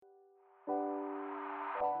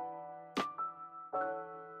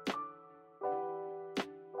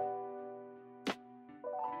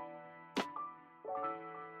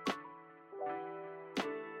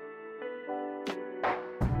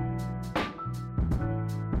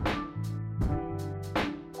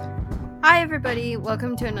Hi, everybody.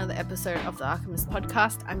 Welcome to another episode of the Alchemist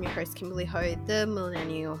Podcast. I'm your host, Kimberly Ho, the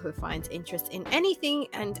millennial who finds interest in anything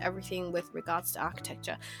and everything with regards to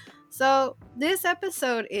architecture. So, this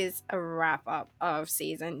episode is a wrap up of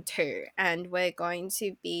season 2, and we're going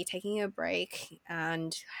to be taking a break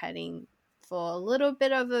and heading for a little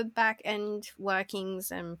bit of a back end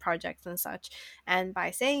workings and projects and such. And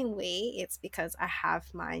by saying we, it's because I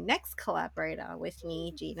have my next collaborator with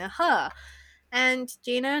me, Gina He. And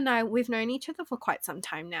Gina and I, we've known each other for quite some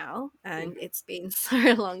time now, and it's been so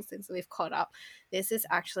long since we've caught up. This is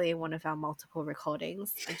actually one of our multiple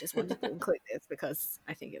recordings. I just wanted to include this because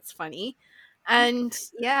I think it's funny. And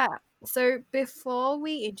yeah, so before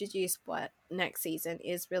we introduce what next season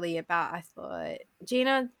is really about, I thought,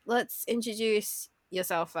 Gina, let's introduce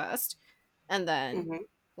yourself first, and then Mhm.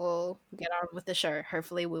 we'll get on with the show.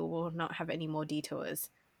 Hopefully, we will not have any more detours.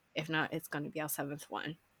 If not, it's going to be our seventh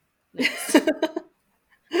one next.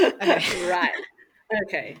 Okay. Right.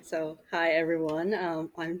 Okay. So, hi everyone.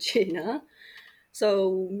 I'm Gina.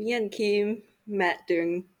 So, me and Kim met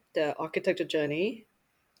during the architecture journey.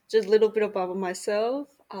 Just a little bit about myself.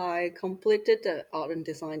 I completed the art and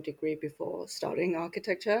design degree before starting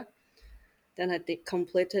architecture. Then I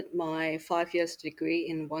completed my 5 years degree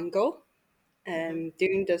in one go. Mhm. And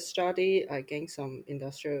during the study, I gained some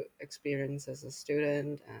industrial experience as a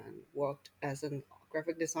student and worked as a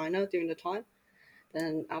graphic designer during the time.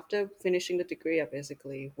 Then after finishing the degree, I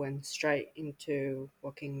basically went straight into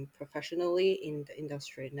working professionally in the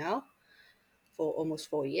industry now for almost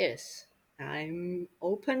 4 years. I'm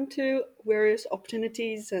open to various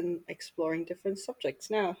opportunities and exploring different subjects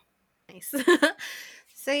now. Nice.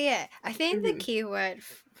 So yeah, I think the Hmm. keyword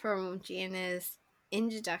from Gina's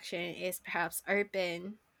introduction is perhaps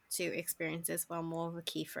open to experiences, well, more of a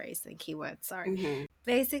key phrase than keyword. Sorry. Hmm.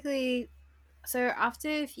 Basically, so after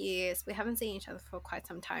a few years, we haven't seen each other for quite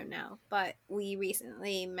some time now, but we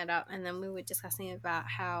recently met up and then we were discussing about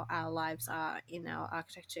how our lives are in our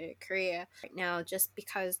architecture career right now, just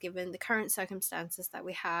because given the current circumstances that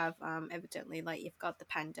we have, evidently, like you've got the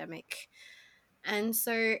pandemic. And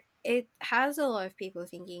so it has a lot of people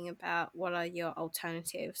thinking about what are your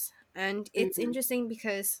alternatives. And it's Hmm. interesting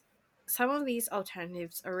because some of these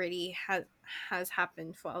alternatives already has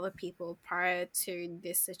happened for other people prior to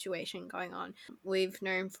this situation going on. We've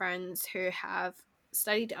known friends who have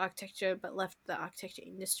studied architecture but left the architecture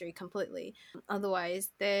industry completely. Otherwise,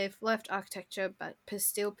 they've left architecture but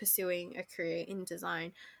still pursuing a career in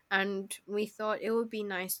design, and we thought it would be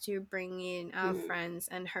nice to bring in our Hmm. friends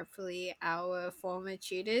and hopefully our former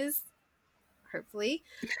tutors, hopefully,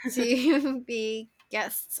 to be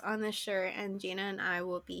guests on the show, and Gina and I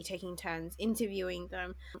will be taking turns interviewing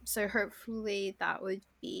them. So hopefully that would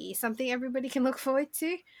be something everybody can look forward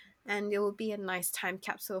to, and it will be a nice time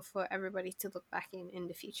capsule for everybody to look back in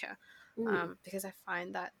the future. Because I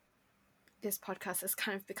find that this podcast has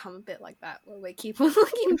kind of become a bit like that, where we keep on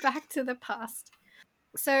looking back to the past.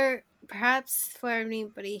 So perhaps for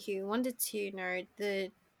anybody who wanted to know,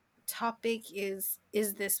 the topic is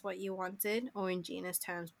this what you wanted? Or in Gina's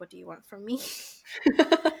terms, what do you want from me?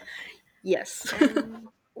 Yes. And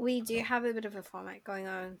we do have a bit of a format going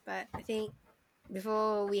on, but I think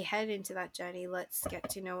before we head into that journey, let's get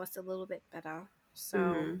to know us a little bit better. So,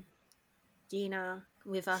 Hmm. Gina,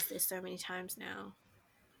 we've asked this so many times now.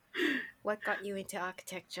 What got you into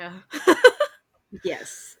architecture?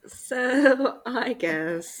 Yes. So I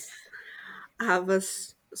guess I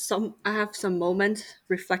have some moments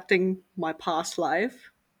reflecting my past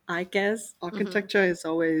life. I guess Mm-hmm. architecture is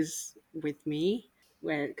always with me.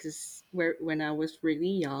 When I was really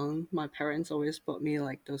young, my parents always bought me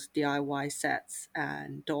like those DIY sets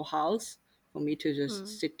and dollhouse for me to just Mm.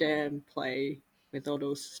 sit there and play with all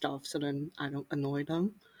those stuff so then I don't annoy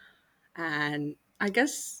them. And I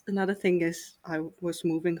guess another thing is I was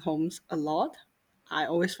moving homes a lot. I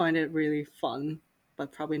always find it really fun,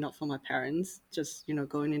 but probably not for my parents. Just,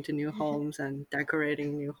 going into new homes and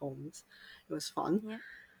decorating new homes. It was fun. Yeah.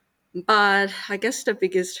 But I guess the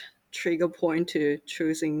biggest trigger point to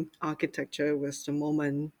choosing architecture was the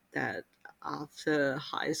moment that after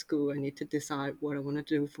high school, I need to decide what I want to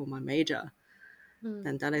do for my major. Mm.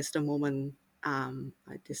 And that is the moment I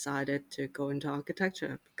decided to go into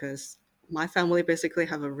architecture because my family basically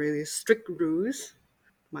have a really strict rules.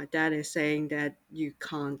 My dad is saying that you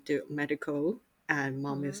can't do medical, and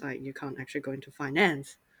mom Mm-hmm. is like you can't actually go into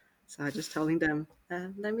finance. So I just telling them,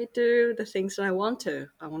 let me do the things that I want to.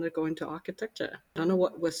 I want to go into architecture. I don't know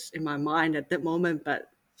what was in my mind at that moment, but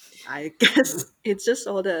I guess it's just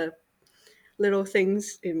all the little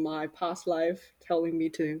things in my past life telling me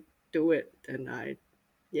to do it. And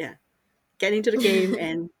yeah, get into the game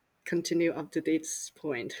and continue up to this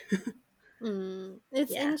point.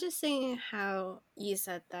 It's Yeah. interesting how you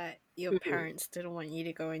said that your Mm-hmm. parents didn't want you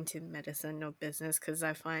to go into medicine or business, because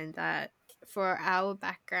I find that for our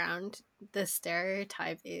background, the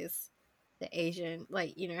stereotype is the Asian,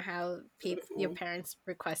 like, you know, how your Mm-hmm. parents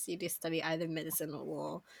request you to study either medicine or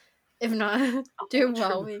law, if not Oh, do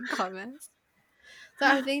well true. in commerce. So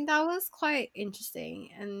I think that was quite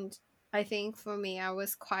interesting. And I think for me, I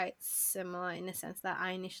was quite similar in the sense that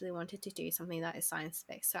I initially wanted to do something that is science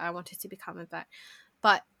based. So I wanted to become a vet.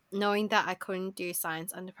 But knowing that I couldn't do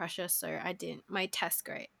science under pressure, so I didn't, my test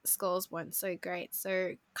grade scores weren't so great.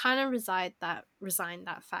 So kind of resigned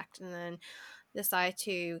that fact, and then decided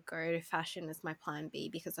to go to fashion as my plan B,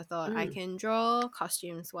 because I thought I Mm. can draw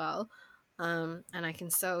costumes well, and I can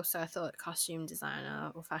sew. So I thought costume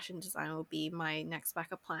designer or fashion designer will be my next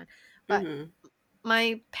backup plan. But Mm-hmm.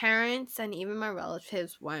 my parents and even my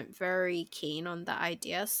relatives weren't very keen on the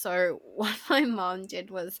idea. So what my mom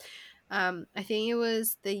did was, I think it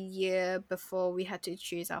was the year before we had to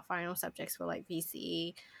choose our final subjects for like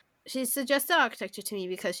VCE. She suggested architecture to me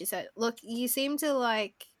because she said, "Look, you seem to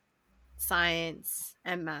like science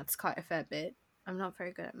and maths quite a fair bit. I'm not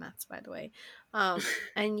very good at maths, by the way.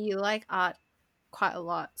 And you like art quite a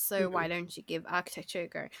lot. So why Mm-hmm. don't you give architecture a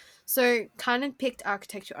go?" So kind of picked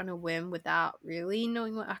architecture on a whim without really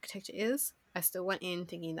knowing what architecture is. I still went in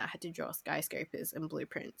thinking that I had to draw skyscrapers and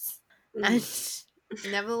blueprints. And Mm.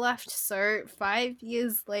 never left. So 5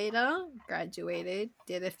 years later, graduated,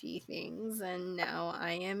 did a few things, and now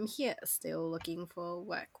I am here still looking for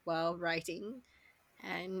work while writing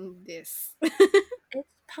and this. It's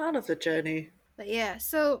part of the journey. But yeah,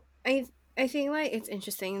 so I think like it's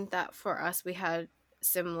interesting that for us we had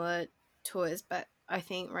similar tours, but I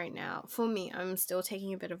think right now for me I'm still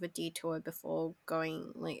taking a bit of a detour before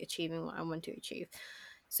going like achieving what I want to achieve.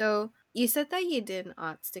 So you said that you did an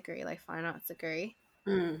arts degree, like fine arts degree,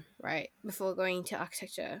 Mm. right? Before going into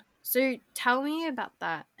architecture. So tell me about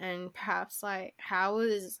that, and perhaps like how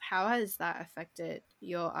has that affected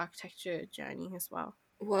your architecture journey as well?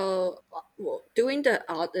 Well, doing the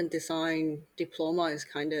art and design diploma is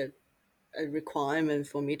kind of a requirement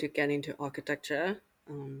for me to get into architecture.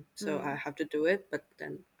 So I Mm. have to do it, but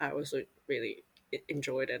then I also really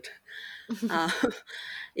enjoyed it. Uh,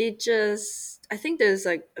 it just, I think there's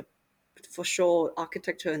like, for sure,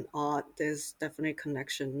 architecture and art, there's definitely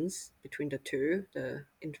connections between the two, the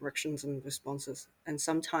interactions and responses. And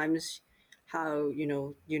sometimes how,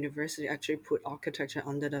 university actually put architecture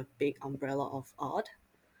under the big umbrella of art.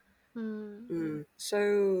 Mm.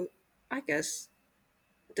 So I guess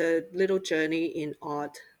the little journey in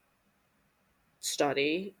art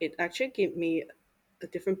study, it actually gave me a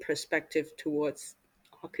different perspective towards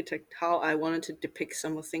architect, how I wanted to depict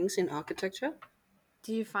some of things in architecture.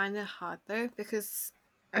 Do you find it hard though? Because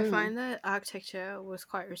I Mm. find that architecture was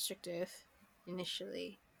quite restrictive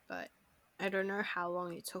initially, but I don't know how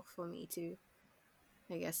long it took for me to,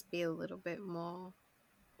 I guess, be a little bit more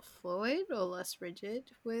fluid or less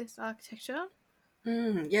rigid with architecture.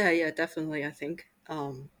 Yeah, yeah, definitely. I think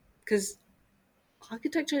because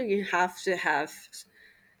architecture, you have to have.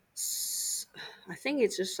 I think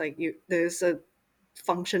it's just like you. There's a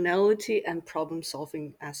functionality and problem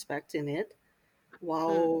solving aspect in it.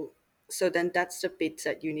 Mm. While so then that's the bit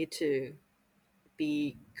that you need to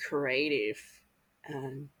be creative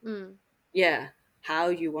and Mm. yeah, how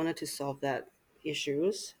you wanted to solve that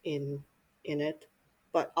issues in it.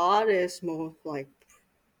 But art is more like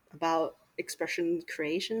about expression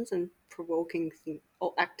creations and provoking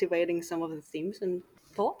or activating some of the themes and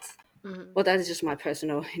thoughts. Mm. Well, that is just my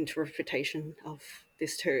personal interpretation of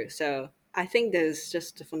this two. So I think there's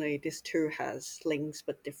just definitely this two has links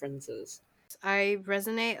but differences. I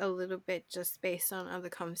resonate a little bit just based on other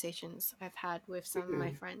conversations I've had with some of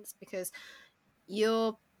my Mm-hmm. friends, because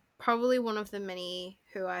you're probably one of the many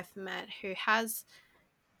who I've met who has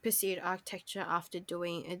pursued architecture after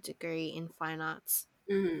doing a degree in fine arts,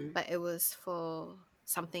 Mm-hmm. but it was for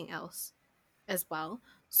something else as well.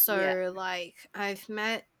 Yeah. So, like, I've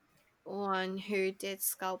met one who did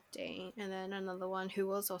sculpting and then another one who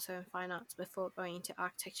was also in fine arts before going into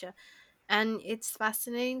architecture. And it's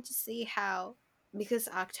fascinating to see how, because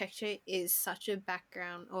architecture is such a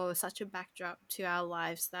background or such a backdrop to our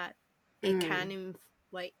lives, that it can Mm.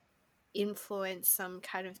 like influence some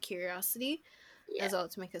kind of curiosity Yeah. as well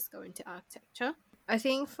to make us go into architecture. I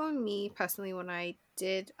think for me personally, when I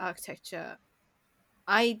did architecture,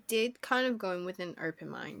 I did kind of go in with an open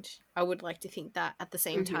mind. I would like to think that at the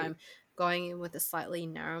same Mm-hmm. time going in with a slightly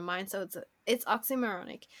narrow mind. So it's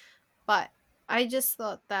oxymoronic, but I just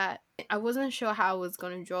thought that I wasn't sure how I was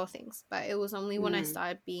going to draw things. But it was only when I Mm.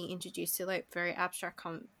 started being introduced to like very abstract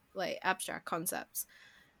abstract concepts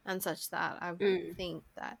and such, that I Mm. think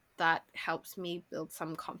that that helps me build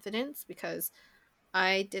some confidence, because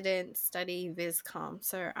I didn't study Viscom,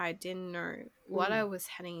 so I didn't know what I Mm. was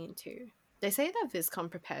heading into. They say that Viscom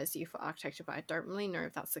prepares you for architecture, but I don't really know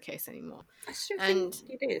if that's the case anymore. I still think And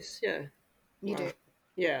it is. Yeah. you do. Well,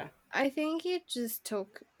 yeah. I think it just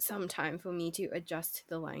took some time for me to adjust to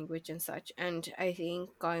the language and such. And I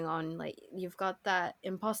think going on, like, you've got that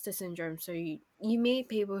imposter syndrome. So you meet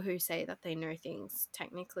people who say that they know things.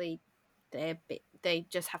 Technically, they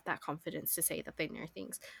just have that confidence to say that they know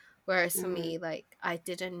things. Whereas for Mm. me, like, I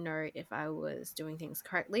didn't know if I was doing things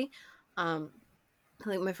correctly. Um,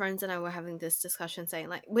 like my friends and I were having this discussion saying,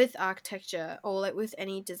 like, with architecture or like with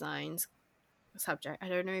any designs subject. I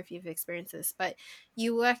don't know if you've experienced this, but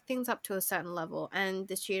you work things up to a certain level, and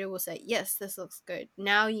the tutor will say, "Yes, this looks good.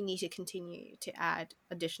 Now you need to continue to add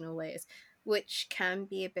additional layers," which can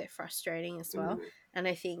be a bit frustrating as well. Mm. And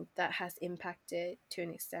I think that has impacted to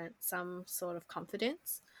an extent some sort of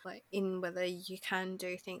confidence, like in whether you can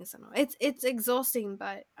do things or not. It's exhausting,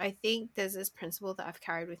 but I think there's this principle that I've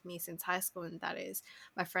carried with me since high school, and that is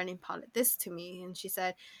my friend imparted this to me, and she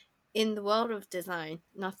said, in the world of design,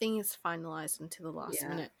 nothing is finalized until the last Yeah.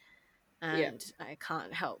 minute. Yeah. And I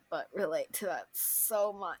can't help but relate to that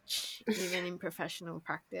so much. Even in professional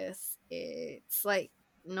practice, it's like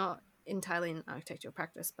not entirely in architectural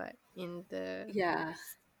practice, but in the Yeah.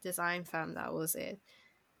 design firm that was it.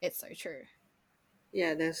 It's so true.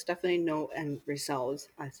 Yeah. There's definitely no end result,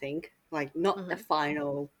 I think. Like, not a Mm-hmm.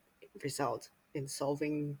 final result in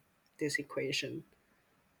solving this equation.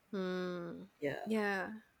 Mm. Yeah.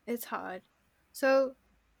 Yeah, it's hard. So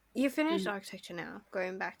you finished Mm. architecture now,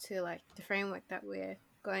 going back to like the framework that we're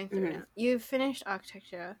going through Mm. now. You've finished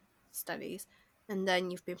architecture studies, and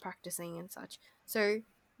then you've been practicing and such. So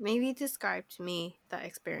maybe describe to me that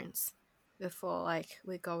experience before like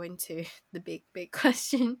we go into the big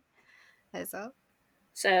question as well.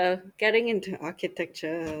 So, getting into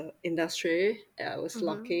architecture industry, I was Mm-hmm.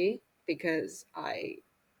 lucky because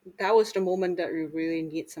that was the moment that we really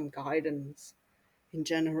need some guidance in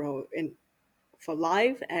general in for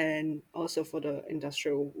life and also for the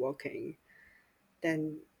industrial working.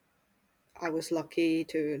 Then I was lucky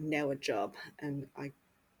to nail a job, and I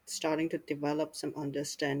starting to develop some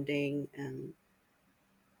understanding and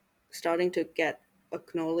starting to get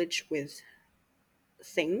acknowledged with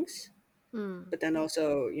things. Mm. But then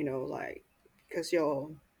also, like, because your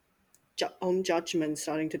own judgment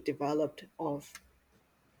starting to develop of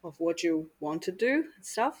what you want to do and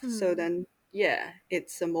stuff. So Mm. then, yeah,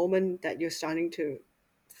 it's a moment that you're starting to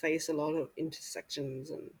face a lot of intersections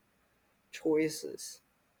and choices.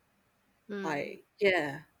 Mm. I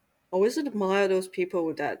yeah, always admire those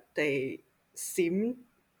people that they seem,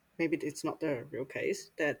 maybe it's not the real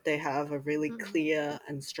case, that they have a really Mm. clear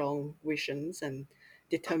and strong visions and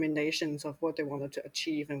determinations of what they wanted to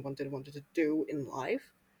achieve and what they wanted to do in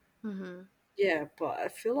life. Mm-hmm. Yeah, but I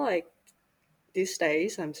feel like these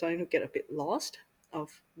days I'm starting to get a bit lost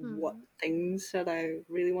of what Mm. things that I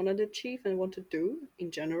really wanted to achieve and want to do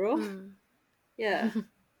in general. Mm. Yeah.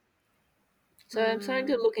 So I'm starting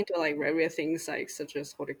to Mm. look into like rare things like such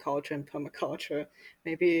as horticulture and permaculture.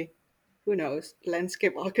 Maybe, who knows,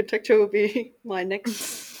 landscape architecture will be my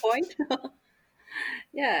next point.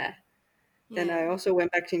 Yeah. Then Yeah. I also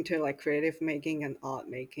went back into like creative making and art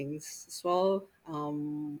makings as well.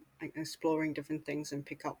 Like exploring different things and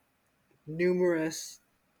pick up numerous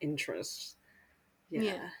interests. Yeah.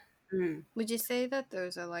 Yeah. Mm. Would you say that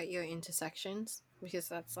those are like your intersections? Because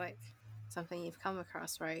that's like something you've come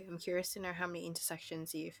across, right? I'm curious to know how many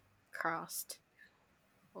intersections you've crossed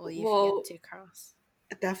or you've yet Well, to cross.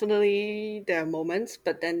 definitely there are moments,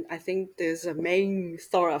 but then I think there's a main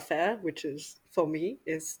thoroughfare, which is for me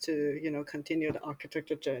is to continue the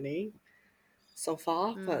architecture journey so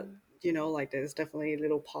far. But Mm. like there's definitely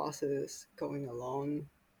little passes going along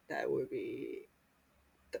that would be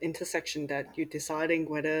the intersection that you're deciding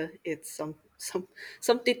whether it's some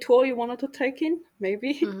detour you wanted to take in,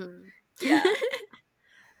 maybe. Mm-hmm. Yeah.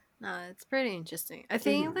 No, it's pretty interesting. I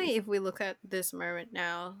think Hmm. like if we look at this moment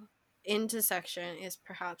now, intersection is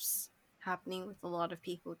perhaps happening with a lot of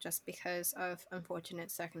people just because of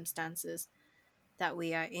unfortunate circumstances that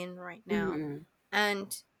we are in right now. Hmm.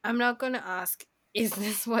 And I'm not going to ask, is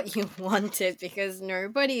this what you wanted? Because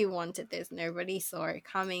nobody wanted this. Nobody saw it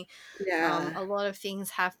coming. Yeah. A lot of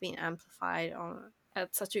things have been amplified on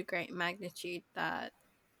at such a great magnitude that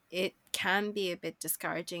it can be a bit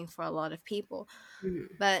discouraging for a lot of people. Hmm.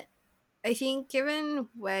 But I think given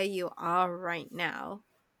where you are right now,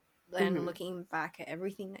 and Hmm. looking back at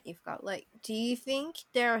everything that you've got, like, do you think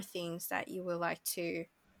there are things that you would like to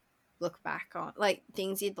look back on, like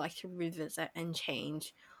things you'd like to revisit and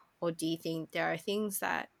change, or do you think there are things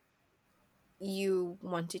that you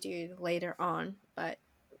want to do later on but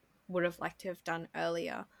would have liked to have done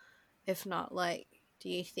earlier? If not, like, do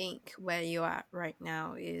you think where you're at right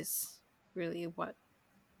now is really what,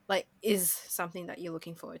 like, is something that you're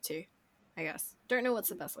looking forward to? I guess. Don't know what's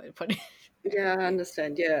the best way to put it. Yeah, I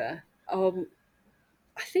understand. Yeah.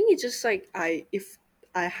 I think it's just like if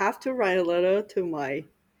I have to write a letter to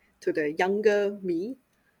the younger me,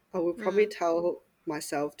 I would probably Mm, tell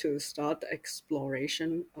myself to start the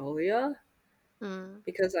exploration earlier, mm,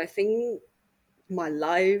 because I think my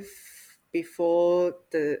life before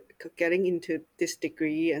the getting into this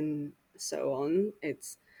degree and so on,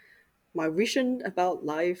 it's my vision about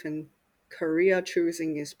life and career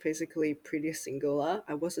choosing is basically pretty singular.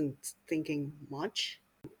 I wasn't thinking much.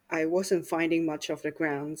 I wasn't finding much of the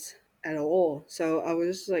grounds at all. So I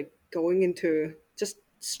was like going into just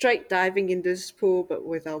straight diving into this pool, but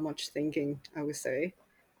without much thinking, I would say.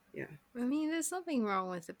 Yeah. I mean, there's nothing wrong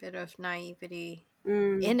with a bit of naivety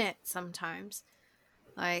Mm, in it sometimes.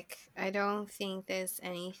 Like, I don't think there's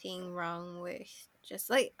anything wrong with just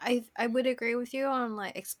like I would agree with you on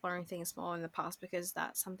like exploring things more in the past, because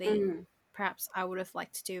that's something mm, perhaps I would have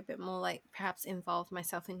liked to do a bit more, like perhaps involve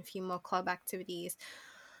myself in a few more club activities.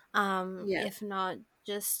 yeah. If not,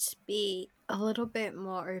 just be a little bit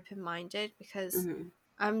more open minded, because Mm-hmm,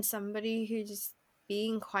 I'm somebody who just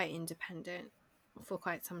being quite independent for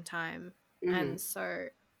quite some time, mm-hmm, and so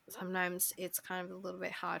sometimes it's kind of a little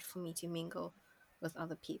bit hard for me to mingle with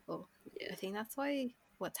other people. yeah. I think that's why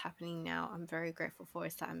what's happening now I'm very grateful for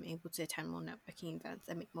is that I'm able to attend more networking events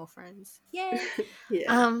and make more friends. Yay!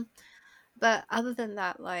 Yeah. Um, but other than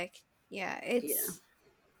that, like, yeah, Yeah. it's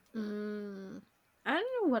mm, I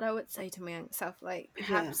don't know what I would say to my young self. Like,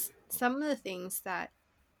 Yeah. perhaps some of the things that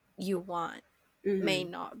you want may Mm-hmm,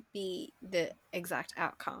 not be the exact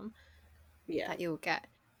outcome yeah. that you'll get,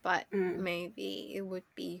 but Mm, maybe it would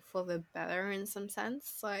be for the better in some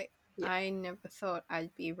sense. Like, yeah. I never thought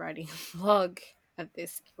I'd be writing a blog at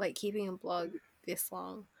this, like keeping a blog this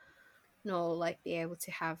long, nor like be able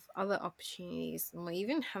to have other opportunities, or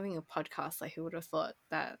even having a podcast. Like, who would have thought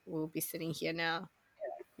that we'll be sitting here now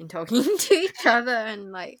and talking to each other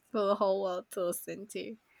and like for the whole world to listen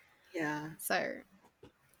to? Yeah. So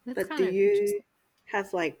that's But kind do of you interesting.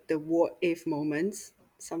 have like the what if moments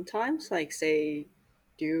sometimes? Like, say,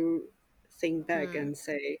 do you think back Hmm. and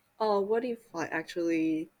say, "Oh, what if I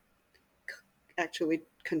actually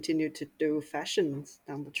continue to do fashions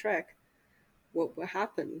down the track? What will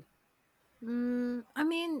happen?" I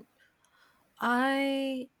mean,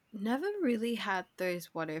 I never really had those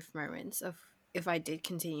what if moments of if I did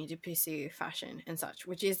continue to pursue fashion and such,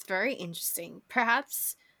 which is very interesting.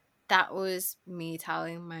 Perhaps that was me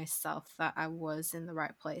telling myself that I was in the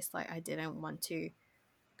right place, like I didn't want to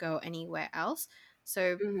go anywhere else.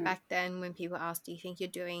 So Mm-hmm. back then, when people ask, "Do you think you're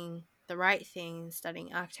doing the right thing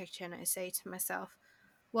studying architecture?" and I say to myself,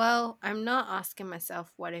 well, I'm not asking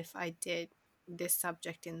myself what if I did this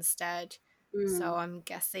subject instead. So Mm, I'm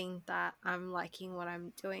guessing that I'm liking what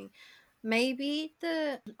I'm doing. Maybe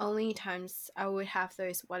the only times I would have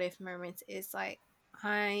those what if moments is like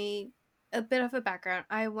I a bit of a background.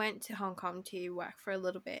 I went to Hong Kong to work for a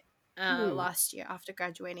little bit mm, last year after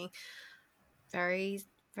graduating. Very,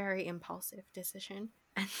 very impulsive decision.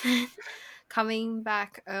 And then coming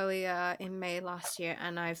back earlier in May last year,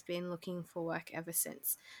 and I've been looking for work ever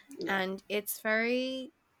since. yeah. And it's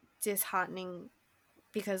very disheartening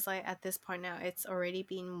because, like, at this point now, it's already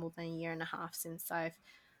been more than a year and a half since I've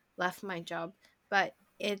left my job. But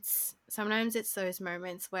it's sometimes it's those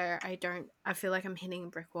moments where I feel like I'm hitting a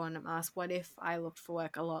brick wall and I'm asked, what if I looked for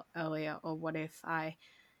work a lot earlier, or what if I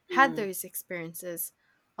had Mm, those experiences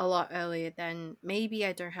a lot earlier? Then maybe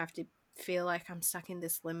I don't have to feel like I'm stuck in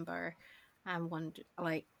this limbo and wonder,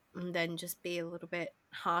 like, and then just be a little bit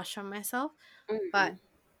harsh on myself. But mm,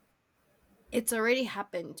 it's already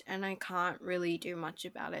happened and I can't really do much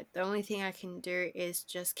about it. The only thing I can do is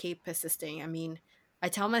just keep persisting. I mean, I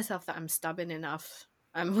tell myself that I'm stubborn enough.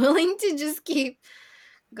 I'm willing to just keep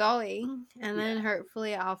going, and then yeah.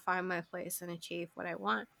 hopefully I'll find my place and achieve what I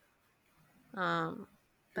want. Um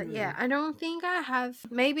but yeah, Mm, I don't think I have,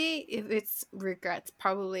 maybe if it's regrets,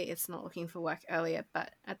 probably it's not looking for work earlier,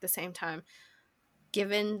 but at the same time,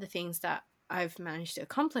 given the things that I've managed to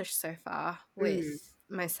accomplish so far mm, with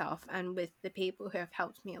myself and with the people who have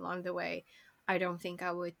helped me along the way, I don't think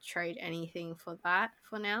I would trade anything for that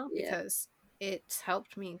for now, yeah. because it's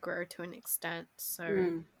helped me grow to an extent.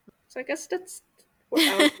 So, Mm. So I guess that's what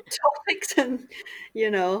our topics and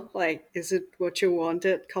like, is it what you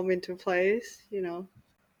wanted come into place?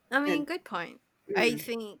 I mean, And good point. I mm,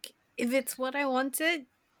 think if it's what I wanted,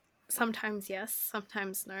 sometimes yes,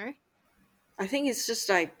 sometimes no. I think it's just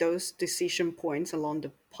like those decision points along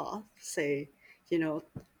the path. You know,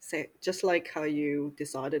 say just like how you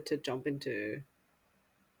decided to jump into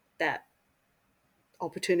that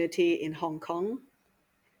opportunity in Hong Kong.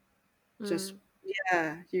 Just Mm.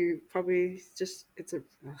 yeah, you probably just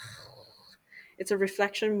it's a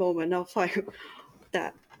reflection moment of like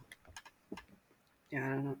that. Yeah, I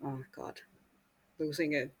don't know. Oh God,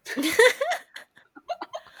 losing it.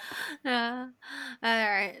 uh, all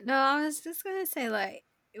right. No, I was just gonna say, like,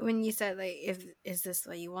 when you said, like, if is this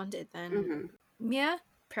what you wanted, then Mm-hmm. yeah,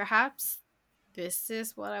 perhaps this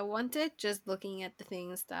is what I wanted, just looking at the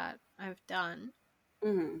things that I've done.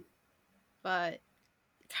 Mm-hmm. But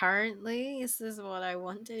currently, this is what I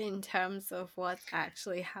wanted in terms of what's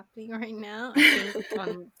actually happening right now. I think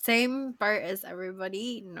on same boat as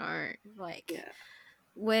everybody, no. Like, Yeah.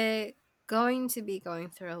 we're going to be going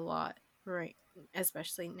through a lot, right?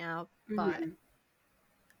 Especially now, but Mm-hmm.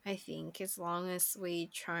 I think as long as we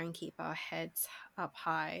try and keep our heads up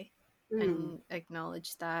high Mm-hmm. and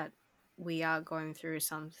acknowledge that we are going through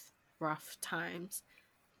some rough times,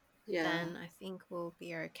 Yeah. then I think we'll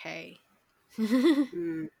be okay.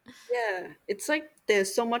 Mm. Yeah. It's like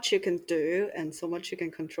there's so much you can do and so much you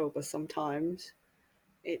can control, but sometimes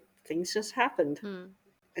it things just happened, Hmm.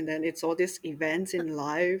 and then it's all these events in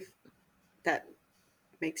life that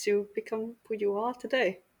makes you become who you are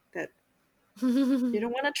today. That you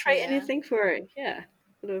don't want to trade Yeah. anything for it. Yeah.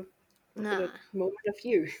 For the for the Nah. moment of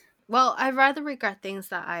you. Well, I'd rather regret things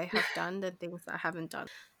that I have done than things that I haven't done.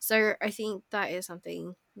 So I think that is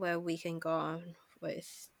something where we can go on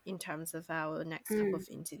with in terms of our next couple Mm. of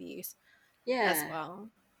interviews as Yeah. well.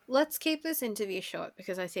 Let's keep this interview short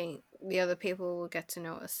because I think the other people will get to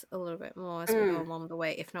know us a little bit more as we go Mm. along the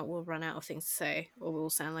way. If not, we'll run out of things to say or we'll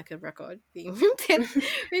sound like a record being repeated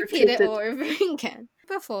Repeated. all over again.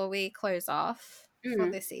 Before we close off for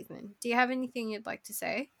Mm. this season, do you have anything you'd like to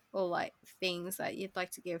say or like things that you'd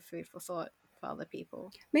like to give food for thought for other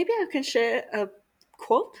people? Maybe I can share a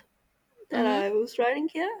quote that Mm-hmm. I was writing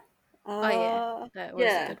here. Oh, yeah, that was a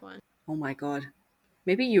Yeah. good one. Oh my god.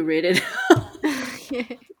 Maybe you read it.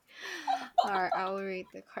 All right, I will read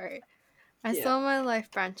the quote. I Yeah. saw my life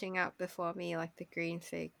branching out before me like the green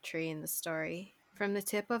fig tree in the story. From the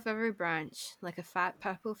tip of every branch, like a fat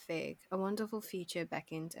purple fig, a wonderful future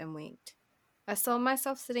beckoned and winked. I saw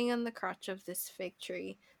myself sitting on the crotch of this fig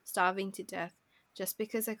tree, starving to death, just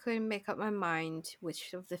because I couldn't make up my mind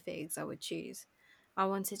which of the figs I would choose. I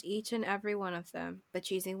wanted each and every one of them, but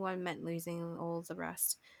choosing one meant losing all the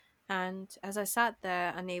rest. And as I sat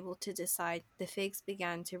there, unable to decide, the figs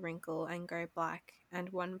began to wrinkle and go black, and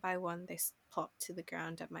one by one they plopped to the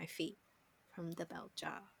ground at my feet from the bell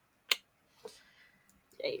jar.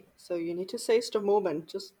 Yay. So you need to seize the moment.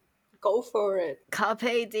 Just go for it.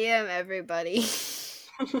 Carpe diem, everybody.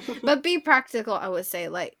 But be practical, I would say.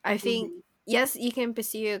 Like, I think, Hmm. yes, you can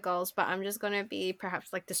pursue your goals, but I'm just going to be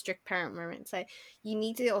perhaps like the strict parent moment. Say, you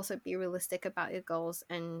need to also be realistic about your goals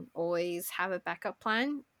and always have a backup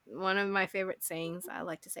plan. One of my favorite sayings I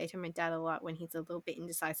like to say to my dad a lot when he's a little bit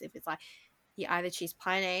indecisive is like, you either choose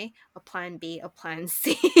plan A or plan B or plan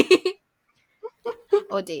C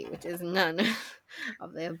or D, which is none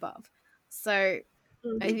of the above. So I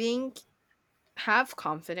Hmm. think have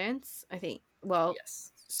confidence. I think, well,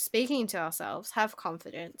 Yes. speaking to ourselves, have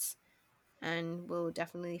confidence, and we'll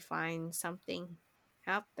definitely find something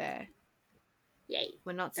out there. Yay.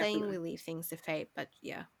 We're not saying Definitely. we leave things to fate, but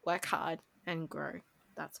yeah, work hard and grow.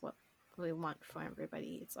 That's what we want for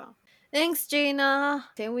everybody as well. Thanks, Gina.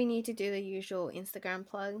 Then we need to do the usual Instagram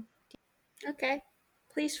plug. Okay.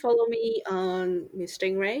 Please follow me on Miss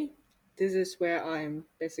Stingray. This is where I'm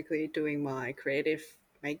basically doing my creative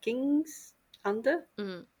makings under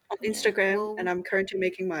Mm, on yeah, Instagram, and well, I'm currently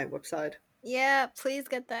making my website. yeah, please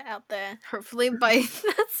get that out there. Hopefully by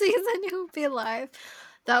that season it will be live.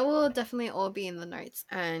 That will definitely all be in the notes.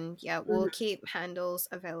 And yeah, we'll Mhm. keep handles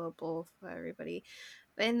available for everybody.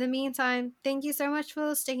 But in the meantime, thank you so much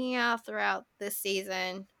for sticking out throughout this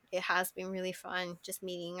season. It has been really fun just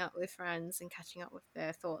meeting up with friends and catching up with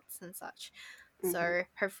their thoughts and such. Mhm. So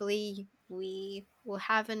hopefully we will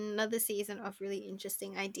have another season of really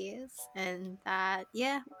interesting ideas. And that,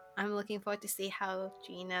 yeah, I'm looking forward to see how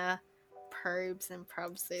Gina probes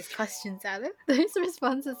those questions out of those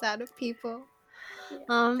responses out of people. Yeah.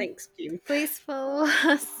 Um, Thanks, Kim. Please follow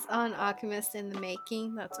us on Alchemist in the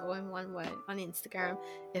Making. That's all in one word on Instagram.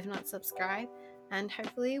 If not, subscribe. And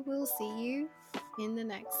hopefully, we'll see you in the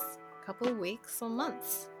next couple of weeks or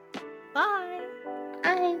months.